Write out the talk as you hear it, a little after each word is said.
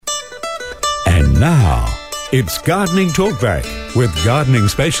Now, it's Gardening Talkback with gardening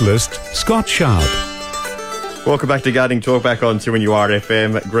specialist Scott Sharp. Welcome back to Gardening Talkback on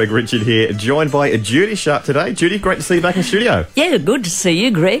 2NURFM. Greg Richard here, joined by Judy Sharp today. Judy, great to see you back in studio. Yeah, good to see you,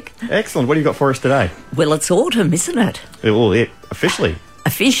 Greg. Excellent. What have you got for us today? Well, it's autumn, isn't it? Well, officially.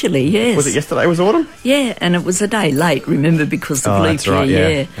 Officially, yes. Was it yesterday was autumn? Yeah, and it was a day late, remember, because of leap that's right, year.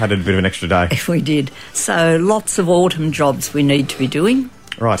 yeah. Had a bit of an extra day. We did. So lots of autumn jobs we need to be doing.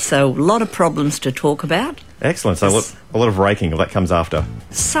 Right. So a lot of problems to talk about. Excellent. So a lot of raking, that comes after.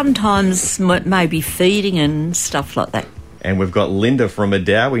 Sometimes maybe feeding and stuff like that. And we've got Linda from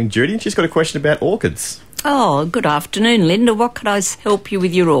Adowie, Judy, and she's got a question about orchids. Oh, good afternoon, Linda. What could I help you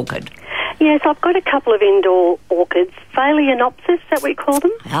with your orchid? Yes, I've got a couple of indoor orchids, Phalaenopsis, that we call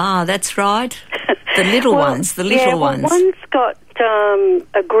them. Ah, that's right. The little ones, ones. One's got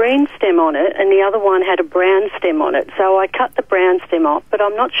a green stem on it and the other one had a brown stem on it. So I cut the brown stem off, but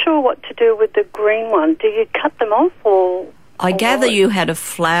I'm not sure what to do with the green one. Do you cut them off or... I gather you had a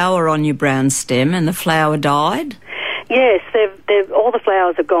flower on your brown stem and the flower died? Yes, all the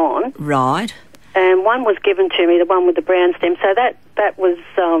flowers are gone. Right. And one was given to me, the one with the brown stem. So that was,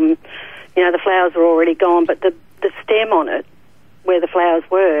 the flowers were already gone, but the stem on it, where the flowers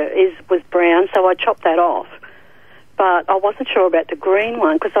was brown, so I chopped that off. But I wasn't sure about the green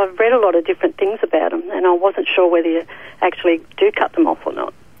one because I've read a lot of different things about them and I wasn't sure whether you actually do cut them off or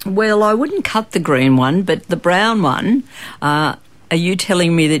not. Well, I wouldn't cut the green one, but the brown one, are you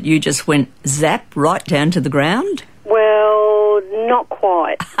telling me that you just went zap right down to the ground? Well, not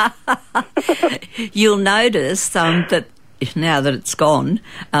quite. You'll notice that now that it's gone,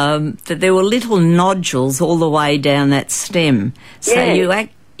 that there were little nodules all the way down that stem. So yeah.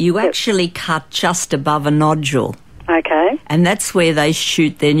 you actually cut just above a nodule. Okay. And that's where they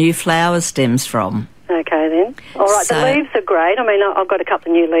shoot their new flower stems from. Okay, then. All right, the leaves are great. I mean, I've got a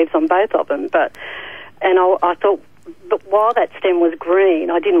couple of new leaves on both of them, and I thought, but while that stem was green,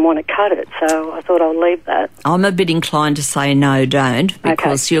 I didn't want to cut it, so I thought I'll leave that. I'm a bit inclined to say no, don't,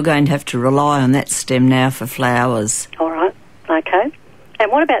 because you're going to have to rely on that stem now for flowers. All right, okay. And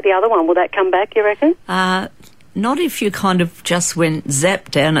what about the other one? Will that come back, you reckon? Not if you kind of just went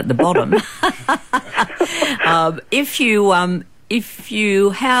zap down at the bottom. If you,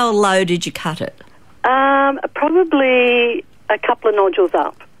 how low did you cut it? Probably a couple of nodules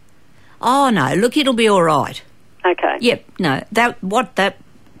up. Oh, no, look, it'll be all right. Okay. Yep, no, what that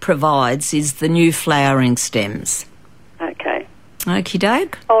provides is the new flowering stems. Okay. Okie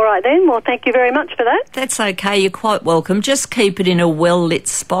doke. All right then, well thank you very much for that. That's okay, you're quite welcome. Just keep it in a well-lit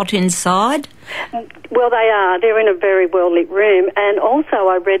spot inside. Well, they're in a very well-lit room, and also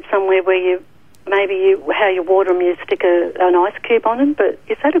I read somewhere where how you water them, you stick an ice cube on them, but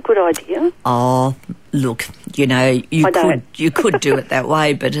is that a good idea? Oh, look, you could do it that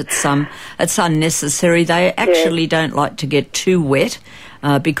way, but it's unnecessary. They actually don't like to get too wet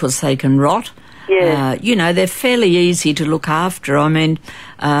because they can rot. Yeah. They're fairly easy to look after. I mean,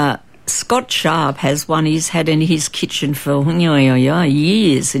 Scott Sharp has one he's had in his kitchen for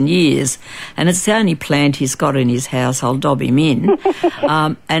years and years, and it's the only plant he's got in his house. I'll dob him in.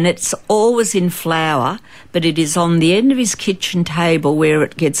 And it's always in flower, but it is on the end of his kitchen table where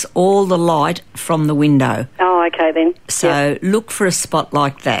it gets all the light from the window. Oh, okay then. So look for a spot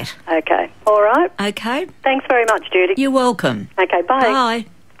like that. Okay. All right. Okay. Thanks very much, Judy. You're welcome. Okay, bye. Bye.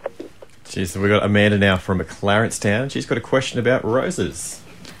 Jeez, we've got Amanda now from Clarencetown. She's got a question about roses.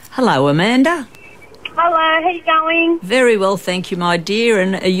 Hello, Amanda. Hello, how you going? Very well, thank you, my dear.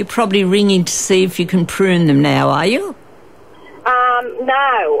 And you're probably ringing to see if you can prune them now, are you?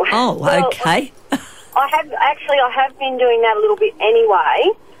 No. Oh, well, okay. I have been doing that a little bit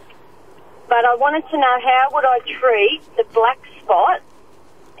anyway, but I wanted to know how would I treat the black spot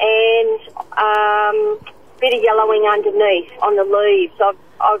and bit of yellowing underneath on the leaves.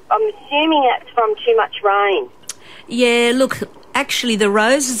 I'm assuming that's from too much rain. Yeah, look, actually the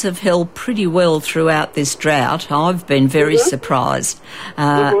roses have held pretty well throughout this drought. I've been very surprised.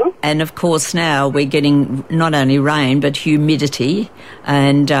 And of course now we're getting not only rain but humidity,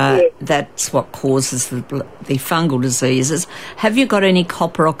 and that's what causes the fungal diseases. Have you got any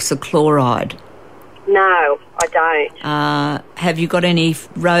copper oxychloride? No, I don't. Have you got any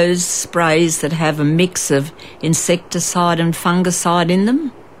rose sprays that have a mix of insecticide and fungicide in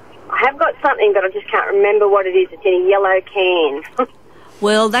them? I have got something, but I just can't remember what it is. It's in a yellow can.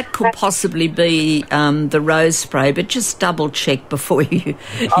 Well, that could possibly be the rose spray, but just double check before you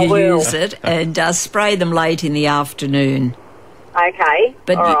use it, and spray them late in the afternoon. Okay,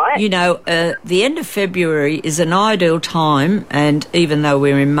 But, all right. you know, the end of February is an ideal time, and even though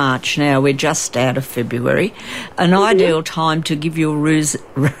we're in March now, we're just out of February, an ideal time to give your roses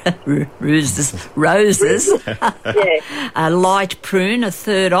Yeah. a light prune, a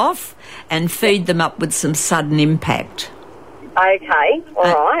third off, and feed them up with some sudden impact. Okay, all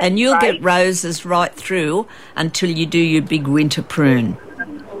right. And you'll great. get roses right through until you do your big winter prune.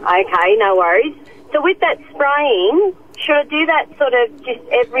 Okay, no worries. So with that spraying, should I do that sort of just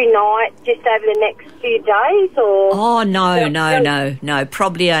every night, just over the next few days, or...? Oh, no.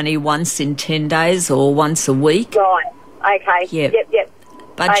 Probably only once in 10 days or once a week. Right, okay. Yep. Yep.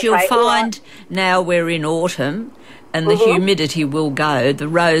 But Okay, you'll all find right. now we're in autumn and the humidity will go, the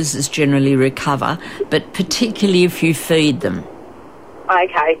roses generally recover, but particularly if you feed them.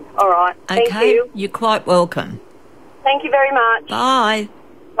 Okay, all right. Okay? Thank you. You're quite welcome. Thank you very much. Bye.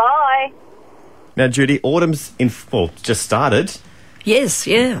 Bye. Now, Judy, autumn's just started. Yes,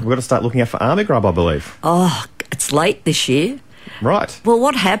 yeah. We've got to start looking out for army grub, I believe. Oh, it's late this year. Right. Well,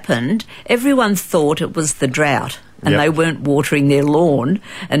 what happened, everyone thought it was the drought and Yep. they weren't watering their lawn,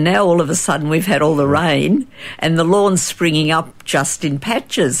 and now all of a sudden we've had all the rain and the lawn's springing up just in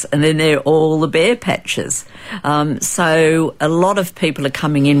patches, and then they're all the bare patches. So a lot of people are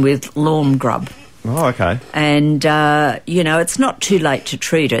coming in with lawn grub. Oh, okay. And, you know, it's not too late to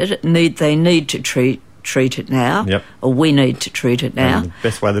treat it. They need to treat it now. Yep. Or we need to treat it now. And the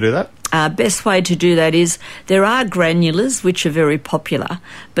best way to do that? Best way to do that is there are granulars which are very popular,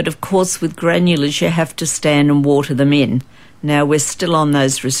 but of course with granulars you have to stand and water them in. Now we're still on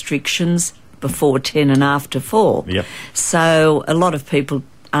those restrictions before 10 and after 4. Yep. So a lot of people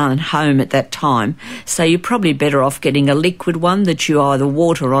aren't home at that time, so you're probably better off getting a liquid one that you either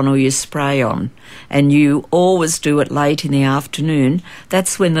water on or you spray on, and you always do it late in the afternoon.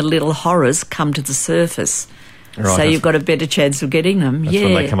 That's when the little horrors come to the surface. Right, So that's- you've got a better chance of getting them. That's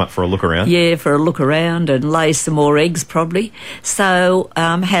when they come up for a look around. Yeah, for a look around and lay some more eggs probably. So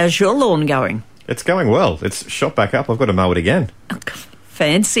how's your lawn going? It's going well. It's shot back up. I've got to mow it again.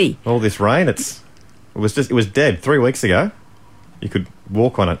 Fancy. All this rain, it was dead 3 weeks ago. You could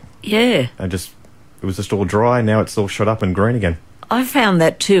walk on it Yeah. and it was just all dry. Now it's all shot up and green again. I found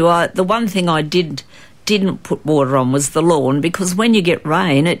that too. The one thing I didn't put water on was the lawn, because when you get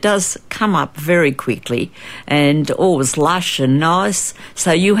rain it does come up very quickly and always lush and nice.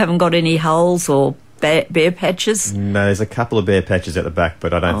 So you haven't got any holes or bare patches? No, there's a couple of bare patches at the back,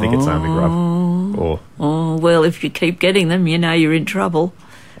 but I don't think it's army grub. Oh, well, if you keep getting them, you know you're in trouble.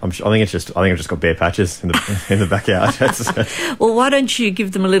 I think I've just got bare patches in the backyard. Well, why don't you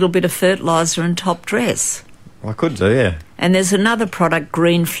give them a little bit of fertiliser and top dress? I could do, yeah. And there's another product,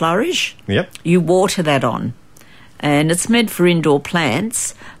 Green Flourish. Yep. You water that on. And it's meant for indoor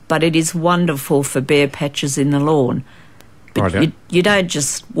plants, but it is wonderful for bare patches in the lawn. But Right, you don't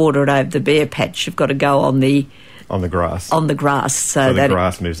just water it over the bare patch. You've got to go on the grass. so the that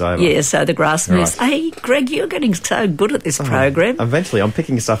grass moves over. Yeah, so the grass moves. Right. Hey, Greg, you're getting so good at this program. Eventually, I'm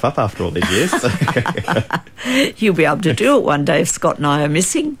picking stuff up after all these years. You'll be able to do it one day if Scott and I are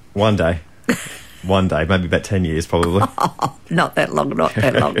missing. One day, maybe about 10 years probably. Not that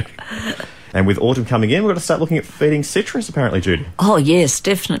long. And with autumn coming in, we've got to start looking at feeding citrus, apparently, Judy. Oh, yes,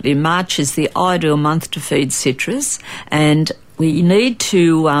 definitely. March is the ideal month to feed citrus, and we need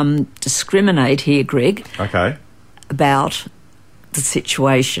to discriminate here, Greg, Okay. about the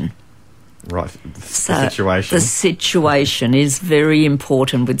situation. Right. The So situation. The situation is very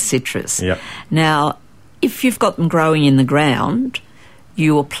important with citrus. Yep. Now, if you've got them growing in the ground,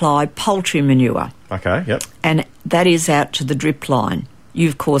 you apply poultry manure, Okay, yep. and that is out to the drip line. You,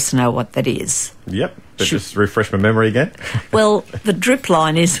 of course, know what that is. Yep. But just refresh my memory again. Well, the drip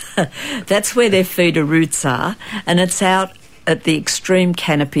line is, that's where their feeder roots are, and it's out at the extreme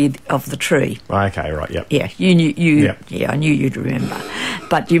canopy of the tree. Okay, right, yep. Yeah, you knew. Yep. Yeah, I knew you'd remember.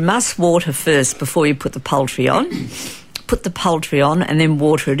 But you must water first before you put the poultry on. Put the poultry on and then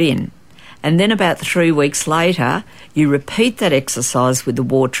water it in. And then about 3 weeks later, you repeat that exercise with the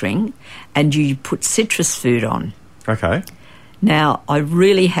watering and you put citrus food on. Okay. Now, I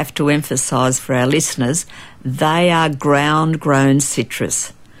really have to emphasise for our listeners, they are ground-grown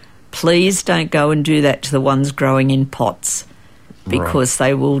citrus. Please don't go and do that to the ones growing in pots, because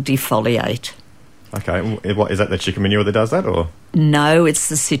they will defoliate. Okay. What, is that the chicken manure that does that, or? No, it's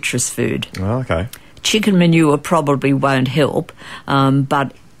the citrus food. Oh, okay. Chicken manure probably won't help,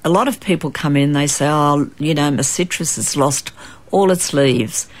 but a lot of people come in, they say, oh, you know, my citrus has lost all its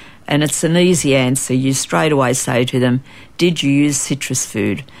leaves. And it's an easy answer. You straight away say to them, did you use citrus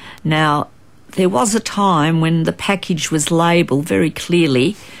food? Now, there was a time when the package was labelled very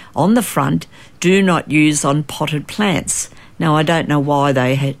clearly on the front, do not use on potted plants. Now, I don't know why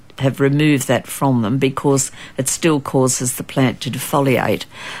they have removed that from them, because it still causes the plant to defoliate.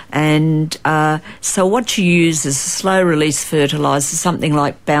 And so what you use is a slow-release fertiliser, something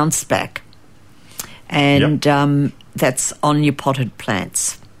like Bounce Back. And that's on your potted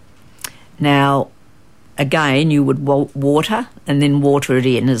plants. Now, again, you would water and then water it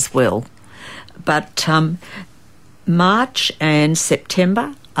in as well. But March and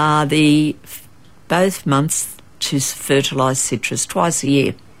September are both months to fertilise citrus twice a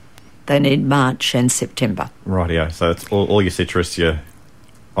year. They need March and September. Rightio. So it's all your citrus, your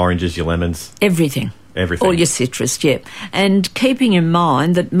oranges, your lemons. Everything. All your citrus, yeah. And keeping in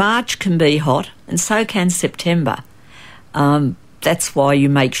mind that March can be hot and so can September. That's why you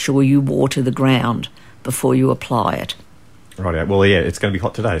make sure you water the ground before you apply it. Rightio. Well, yeah, it's going to be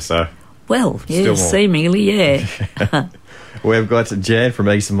hot today, so... Well, yeah, seemingly, yeah. We've got Jan from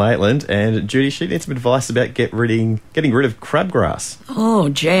East Maitland, and Judy, she needs some advice about getting rid of crabgrass. Oh,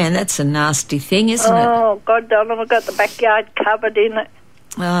 Jan, that's a nasty thing, isn't it? Oh, God, darling, I've got the backyard covered in it.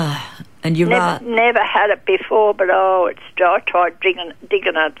 And you've never had it before, but I tried digging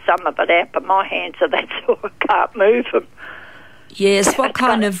some of it out, but my hands are that sore I can't move them. Yes, what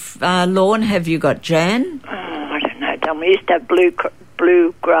kind of lawn have you got, Jan? Oh, I don't know, Dom. We used to have blue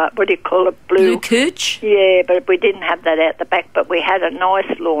grass, what do you call it? Blue cooch? Yeah, but we didn't have that out the back, but we had a nice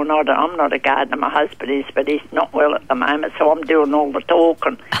lawn. I'm not a gardener, my husband is, but he's not well at the moment, so I'm doing all the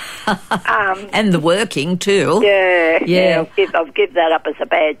talking. And the working too. Yeah. I'll give that up as a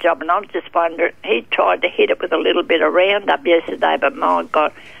bad job, and I'm just wondering, he tried to hit it with a little bit of Roundup yesterday, but my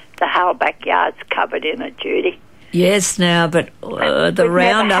God, the whole backyard's covered in it, Judy. Yes, now, but the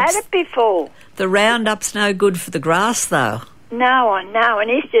Roundup's... never had it before. The Roundup's no good for the grass, though. No, I know, and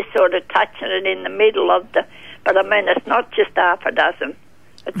he's just sort of touching it in the middle of the... But, I mean, it's not just half a dozen.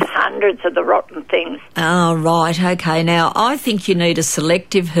 It's hundreds of the rotten things. Oh, right, OK. Now, I think you need a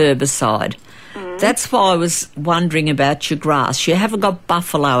selective herbicide. That's why I was wondering about your grass. You haven't got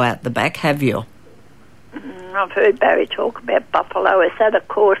buffalo out the back, have you? I've heard Barry talk about buffalo. Is that a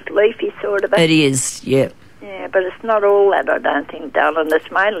coarse, leafy sort of... It is, yeah. Yeah, but it's not all that, I don't think, darling.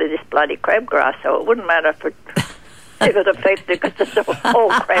 It's mainly this bloody crabgrass, so it wouldn't matter if it affected, because it's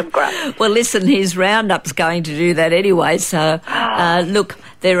all crabgrass. Well, listen, his Roundup's going to do that anyway, so look,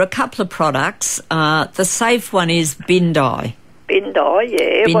 there are a couple of products. The safe one is Bindi. Bindi,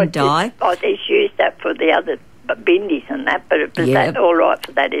 yeah. Bindi. He's used that for the other bindies and that, but is that all right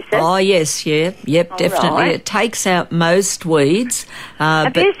for that, is it? Oh, yes, yeah. Yep, definitely. Right. It takes out most weeds.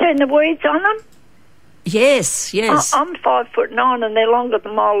 Have you seen the weeds on them? Yes. I'm 5'9" and they're longer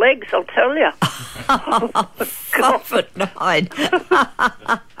than my legs, I'll tell you.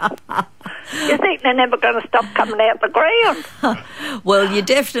 5'9". You think they're never going to stop coming out the ground? Well, you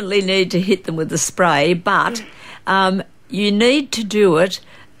definitely need to hit them with a spray, but you need to do it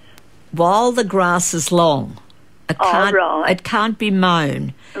while the grass is long. It can't be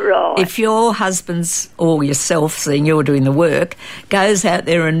mown. Right. If your husband's, or yourself, seeing you're doing the work, goes out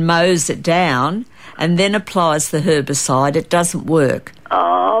there and mows it down and then applies the herbicide, it doesn't work.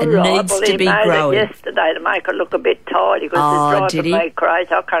 Oh, it needs to be growing. growing. It yesterday to make it look a bit tidy, because it's driving me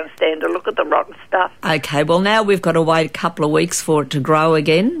crazy. I can't stand to look at the rotten stuff. Okay, well, now we've got to wait a couple of weeks for it to grow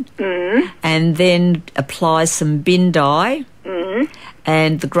again, and then apply some Bindi.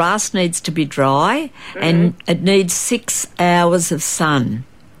 And the grass needs to be dry, and it needs 6 hours of sun.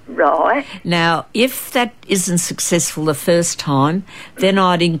 Right. Now, if that isn't successful the first time, then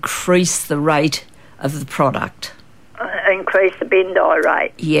I'd increase the rate of the product. Increase the Bindi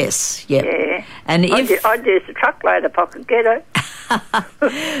rate? Yes, yep. Yeah. And I'd use a truckload if I could get it.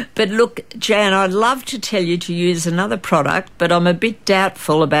 But look, Jan, I'd love to tell you to use another product, but I'm a bit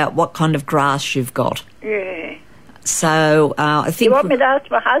doubtful about what kind of grass you've got. Yeah. So I think... You want me to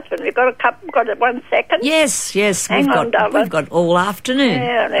ask my husband? We've got a couple. Got it 1 second? Yes. Hang on, darling. We've got all afternoon.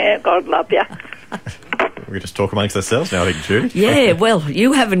 Yeah, God love you. We just talk amongst ourselves now, I think, Judy. Yeah, well,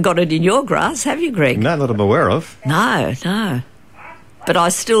 you haven't got it in your grass, have you, Greg? No, not I'm aware of. No. But I'm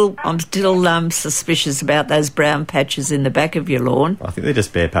still suspicious about those brown patches in the back of your lawn. I think they're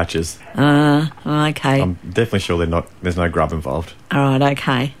just bare patches. Okay. I'm definitely sure there's no grub involved. All right,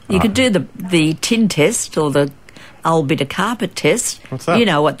 okay. You could do the tin test or the old bit of carpet test. What's that? You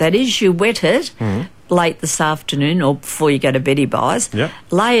know what that is. You wet it late this afternoon or before you go to bed, Buys. Yep.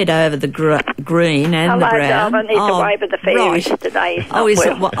 Lay it over the green and the brown. Hello, darling. He's away with the fairies today.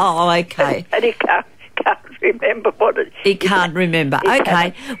 Okay. And he can't remember what it is. He can't remember.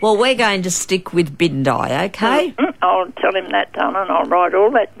 Okay. Well, we're going to stick with Bindi, okay? I'll tell him that, darling. I'll write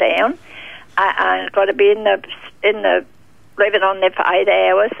all that down. It's got to be in the leave it on there for 8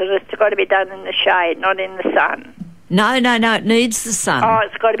 hours, and it's got to be done in the shade, not in the sun. No, it needs the sun. Oh,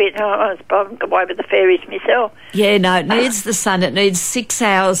 it's got to be... Oh, I'm away with the fairies myself. Yeah, no, it needs the sun. It needs 6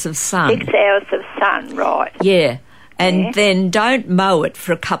 hours of sun. 6 hours of sun, right. Yeah. And then don't mow it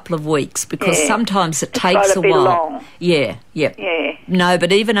for a couple of weeks because sometimes it takes got a bit while. long. Yeah. Yeah. No,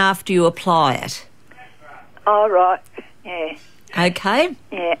 but even after you apply it. Oh, right. Yeah. Okay?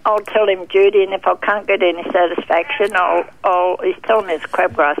 Yeah, I'll tell him, Judy, and if I can't get any satisfaction, he's telling me it's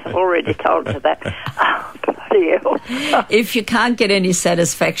crabgrass. I've already told her that. Oh, bloody hell. If you can't get any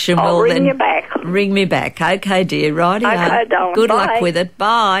satisfaction, I'll well, ring then you back. Ring me back. Okay, dear. Righty. Okay, darling. Good Bye. luck with it.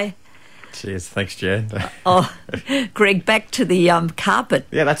 Bye. Cheers. Thanks, Jan. Oh, Greg, back to the carpet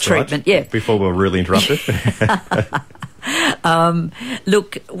Yeah, that's treatment. right. Yeah. Before we were really interrupted.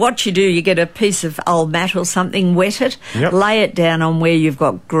 Look, what you do, you get a piece of old mat or something, wet it, Yep. lay it down on where you've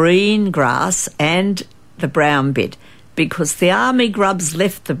got green grass and the brown bit, because the army grubs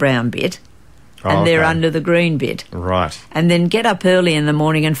left the brown bit and they're okay. under the green bit. Right. And then get up early in the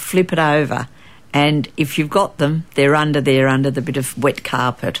morning and flip it over. And if you've got them, they're under the bit of wet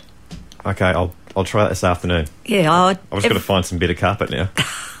carpet. Okay, I'll try that this afternoon. Yeah, I've just got to find some bit of carpet now.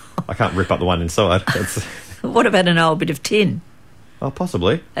 I can't rip up the one inside. What about an old bit of tin? Oh,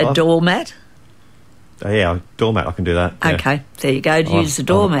 possibly. A doormat? Yeah, a doormat, I can do that. Yeah. Okay, there you go, use the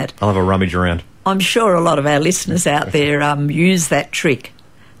doormat. I'll have a rummage around. I'm sure a lot of our listeners out there use that trick.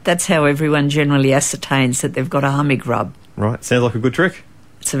 That's how everyone generally ascertains that they've got a army grub. Right, sounds like a good trick.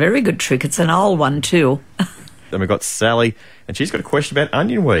 It's a very good trick. It's an old one too. Then we've got Sally, and she's got a question about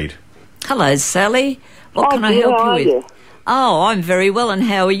onion weed. Hello, Sally. What can I dear, help how are you with? you? Oh, I'm very well, and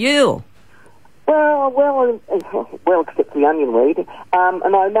how are you? Well, except the onion weed.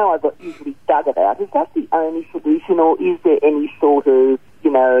 And I know I've got usually dug it out. Is that the only solution, or is there any sort of,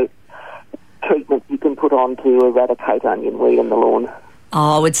 treatment you can put on to eradicate onion weed in the lawn?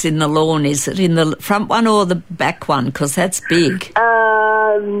 Oh, it's in the lawn, is it? In the front one or the back one? Because that's big.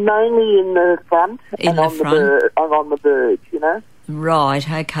 Mainly in the front In the front? On the verge, Right,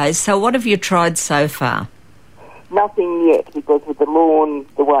 okay. So what have you tried so far? Nothing yet, because with the lawn,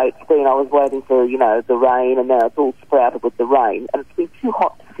 the way it's been, I was waiting for, the rain, and now it's all sprouted with the rain, and it's been too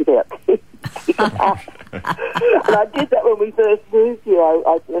hot to sit out there. And I did that when we first moved here.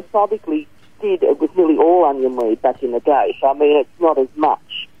 I methodically did it with nearly all onion weed back in the day, so I mean, it's not as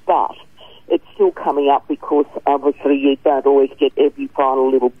much, but it's still coming up because obviously you don't always get every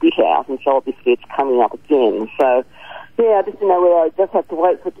final little bit out, and so obviously it's coming up again. So, yeah, I just don't know whether I just have to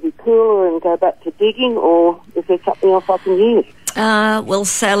wait for it to be cooler and go back to digging, or is there something else I can use? Well,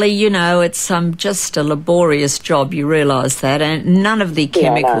 Sally, it's just a laborious job, you realise that, and none of the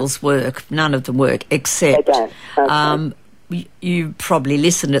chemicals work, none of them work, except They don't. Okay. You probably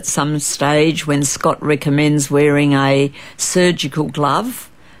listened at some stage when Scott recommends wearing a surgical glove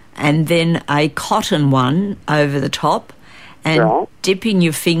and then a cotton one over the top and Right. dipping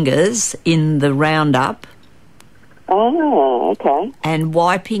your fingers in the Roundup Oh, okay. and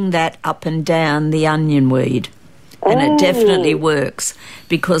wiping that up and down the onion weed. And it definitely works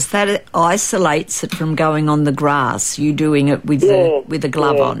because that isolates it from going on the grass, you doing it with the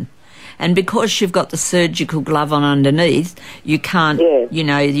glove on. And because you've got the surgical glove on underneath, you can't,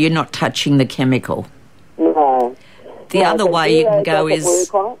 you're not touching the chemical. No. The other way you can go is... Does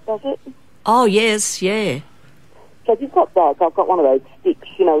it work on it, does it? Oh, yes, yeah. So you've got I've got one of those sticks,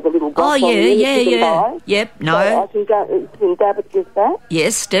 the little Oh, box on the end that you can buy. Yep, no. So I can dab it just that?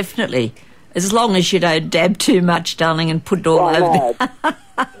 Yes, definitely. As long as you don't dab too much, darling, and put it all over there.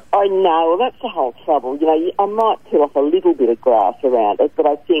 I know. Well, that's the whole trouble. I might peel off a little bit of grass around it, but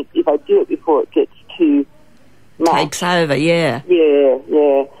I think if I do it before it gets too much... Takes over, yeah.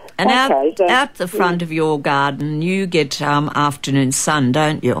 Yeah. And okay, out the front of your garden, you get afternoon sun,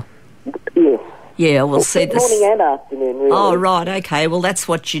 don't you? Yes. Yeah, we'll see this. Morning and afternoon, really. Oh, right, okay. Well, that's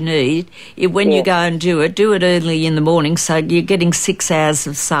what you need. When you go and do it early in the morning so you're getting 6 hours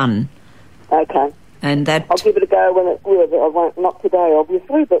of sun. Okay. And that... I'll give it a go when it's good. I won't, not today,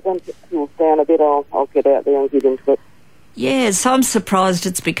 obviously, but once it cools down a bit, I'll get out there and get into it. Yeah, so I'm surprised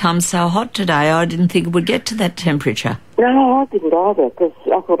it's become so hot today. I didn't think it would get to that temperature. No, I didn't either, because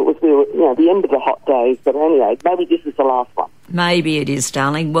I thought it was the end of the hot days. But anyway, maybe this is the last one. Maybe it is,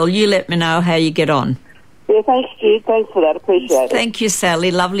 darling. Well, you let me know how you get on. Yeah, thanks, Jude. Thanks for that. Appreciate it. Thank you,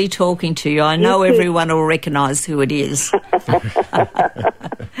 Sally. Lovely talking to you. I know everyone will recognise who it is. All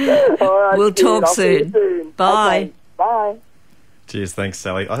right, We'll Jude, talk I'll see you soon. soon. Bye. Okay, bye. Cheers, thanks,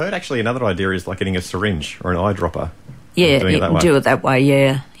 Sally. I heard actually another idea is like getting a syringe or an eyedropper. Yeah, Doing it you that can way. do it that way,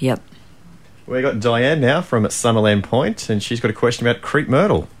 yeah. Yep. We've got Diane now from Summerland Point, and she's got a question about creep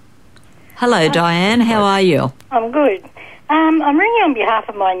myrtle. Hello, Diane. How are you? I'm good. I'm ringing on behalf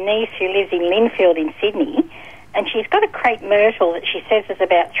of my niece who lives in Linfield in Sydney, and she's got a crepe myrtle that she says is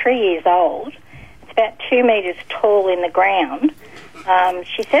about 3 years old. It's about 2 metres tall in the ground.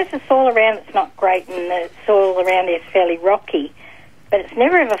 She says the soil around it's not great and the soil around there is fairly rocky, but it's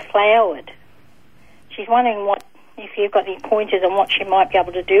never ever flowered. She's wondering if you've got any pointers on what she might be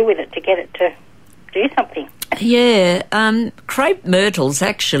able to do with it to get it to do something. Yeah, crepe myrtles,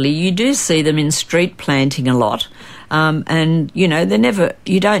 actually, you do see them in street planting a lot. And, you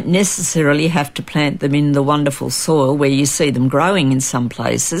don't necessarily have to plant them in the wonderful soil where you see them growing in some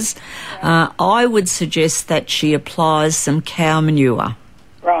places. I would suggest that she applies some cow manure.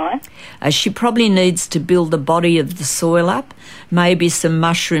 Right. She probably needs to build the body of the soil up, maybe some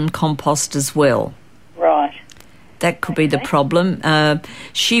mushroom compost as well. Right. That could be the problem.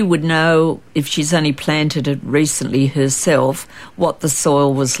 She would know, if she's only planted it recently herself, what the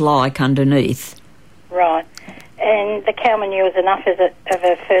soil was like underneath. Right. And the cow manure is enough of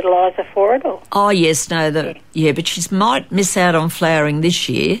a fertiliser for it? Or? Oh, yes, no. But she might miss out on flowering this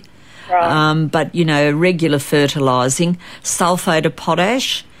year. Right. But, regular fertilising, sulphate of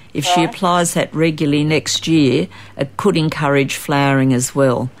potash, if she applies that regularly next year, it could encourage flowering as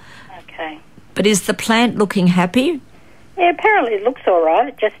well. Okay. But is the plant looking happy? Yeah, apparently it looks all right.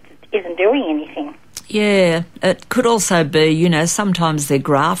 It just isn't doing anything. Yeah, it could also be, sometimes they're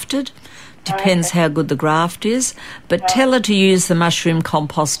grafted. Depends how good the graft is. But tell her to use the mushroom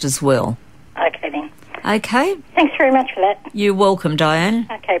compost as well. Okay, then. Okay. Thanks very much for that. You're welcome, Diane.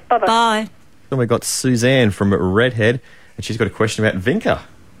 Okay, bye-bye. Bye. Then we've got Suzanne from Redhead, and she's got a question about vinca.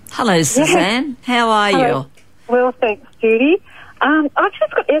 Hello, Suzanne. How are you? Well, thanks, Judy. I've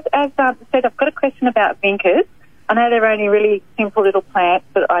just got, as said, I've got a question about vincas. I know they're only really simple little plants,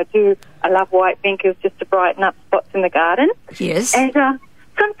 but I love white vincas just to brighten up spots in the garden. Yes. And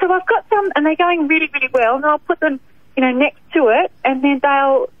so I've got some, and they're going really, really well, and I'll put them, next to it, and then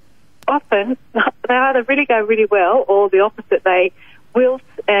they either really go really well, or the opposite, they wilt,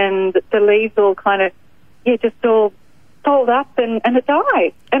 and the leaves all kind of, just all fold up, and it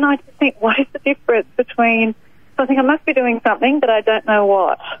dies. And I just think, what is the difference between... So I think I must be doing something, but I don't know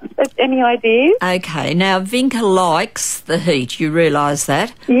what. Any ideas? Okay, now vinca likes the heat, you realise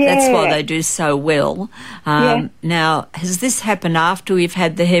that? Yeah. That's why they do so well. Now, has this happened after we've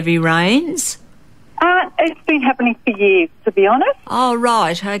had the heavy rains? It's been happening for years, to be honest. Oh,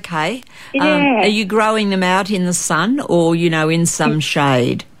 right, okay. Yeah. Are you growing them out in the sun or, in some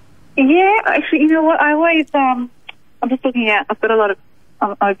shade? Yeah, actually, you know what, I always, I'm just looking at, I've got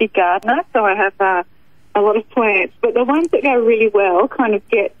I'm a big gardener, so I have a lot of plants, but the ones that go really well kind of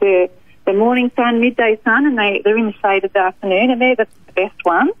get the morning sun, midday sun, and they're in the shade this afternoon, and they're the best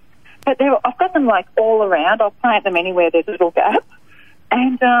ones. But I've got them like all around. I'll plant them anywhere there's a little gap.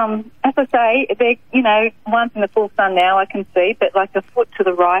 And as I say, they're, one's in the full sun now, I can see, but like a foot to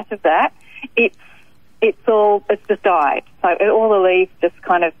the right of that, it's just died. So all the leaves just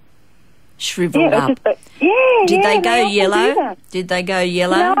kind of shriveled up. Did they go yellow? Did they go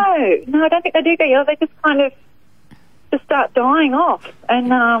yellow? No, I don't think they do go yellow. They just kind of just start dying off.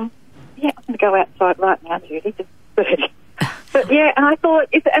 And I'm going to go outside right now, Judy. But yeah, and I thought,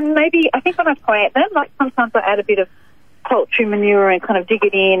 I think when I plant them, like sometimes I add a bit of poultry manure and kind of dig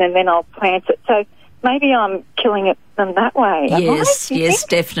it in, and then I'll plant it. So maybe I'm killing them that way. Yes,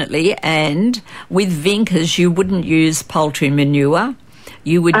 definitely. And with vincas, you wouldn't use poultry manure.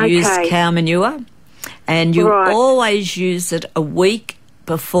 You would use cow manure, and you always use it a week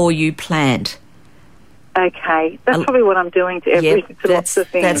before you plant. Okay, that's probably what I'm doing to lots of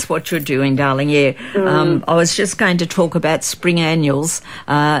things. That's what you're doing, darling, yeah. I was just going to talk about spring annuals.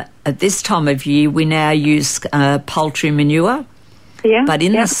 At this time of year, we now use poultry manure, but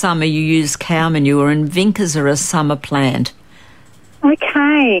in the summer you use cow manure, and vincas are a summer plant.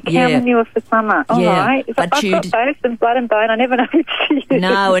 Okay, cow manure for summer. All right. But I've got both, and blood and bone. I never know which to use.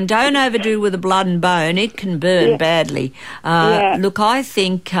 No, and don't overdo with the blood and bone. It can burn badly. Look, I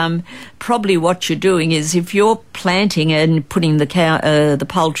think probably what you're doing is if you're planting and putting the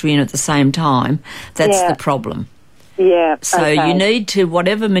poultry in at the same time, that's the problem. Yeah. So you need to,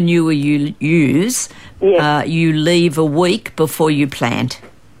 whatever manure you use, you leave a week before you plant.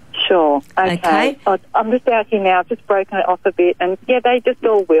 Sure. Okay. I'm just out here now. I've just broken it off a bit, and they just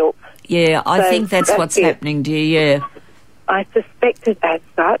all wilt. Yeah, I think that's what's happening, dear. Yeah. I suspected as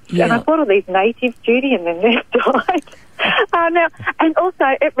such, and I bought all these natives, Judy, and then they've died. Now, and also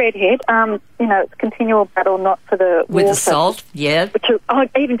at Redhead, it's a continual battle, not for the with water, the salt, but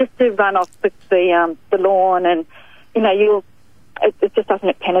even just to run off the lawn, and it just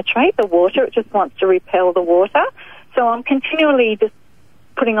doesn't penetrate the water. It just wants to repel the water. So I'm continually just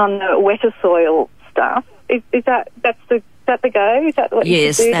putting on the wetter soil stuff. Is that the go? Is that what you do?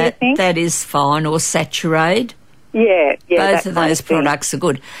 Yes, that is fine. Or saturate. Yeah. Both that of kind those thing. products are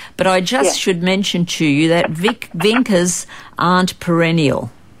good. But I just should mention to you that Vinkers aren't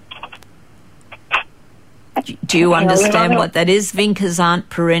perennial. Do you understand what that is? Vinkers aren't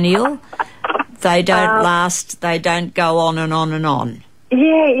perennial. They don't last. They don't go on and on and on.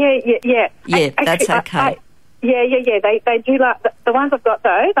 Yeah. That's okay. They do last. The ones I've got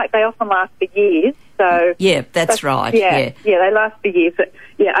though, like they often last for years. So yeah, that's right. Yeah, they last for years. But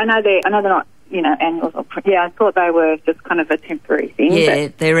yeah, I know they're not, annuals. I thought they were just kind of a temporary thing. Yeah,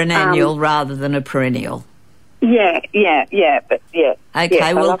 but, they're an annual rather than a perennial. Yeah, but yeah. Okay,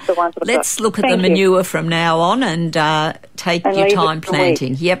 I well, love the ones I've let's got. look at Thank the you. manure from now on and take And your leave it time for a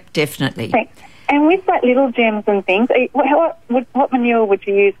planting. week. Yep, definitely. Thanks. And with like little gems and things, what manure would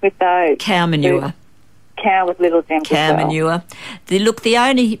you use with those? Cow manure. Cow with little gems. Cow as well. manure. The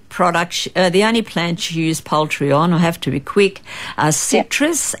only the only plants you use poultry on, I have to be quick, are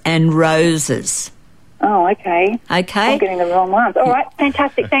citrus and roses. Oh, okay. Okay. I'm getting the wrong ones. All right,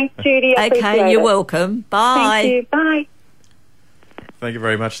 fantastic. Thanks, Judy. I appreciate Okay, you're it. welcome. Bye. Thank you. Bye. Thank you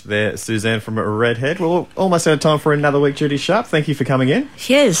very much there, Suzanne from Redhead. Well, almost out of time for another week, Judy Sharp. Thank you for coming in.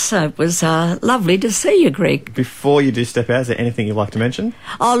 Yes, it was lovely to see you, Greg. Before you do step out, is there anything you'd like to mention?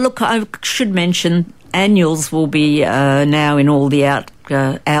 Oh, look, I should mention annuals will be now in all the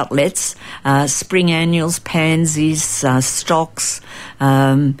outlets. Spring annuals, pansies, stocks,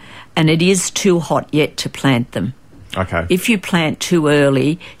 and it is too hot yet to plant them. Okay. If you plant too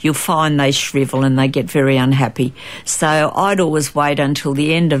early, you'll find they shrivel and they get very unhappy. So I'd always wait until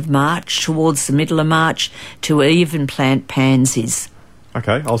the end of March, towards the middle of March, to even plant pansies.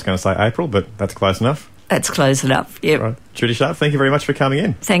 Okay, I was going to say April, but that's close enough. That's close enough, yep. Right. Judy Sharp, thank you very much for coming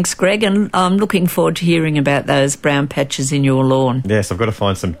in. Thanks, Greg, and I'm looking forward to hearing about those brown patches in your lawn. Yes, I've got to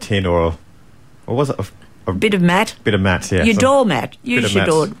find some tin or was it a Bit of mat. bit of mats, yeah. Your some doormat. bit Use of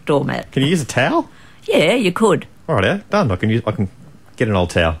your mats. doormat. Can you use a towel? Yeah, you could. All right, yeah, done. I can get an old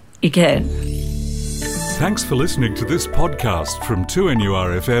towel. You can. Thanks for listening to this podcast from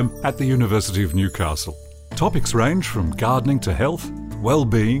 2NURFM at the University of Newcastle. Topics range from gardening to health,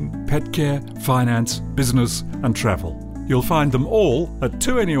 well-being, pet care, finance, business and travel. You'll find them all at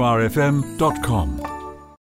 2NURFM.com.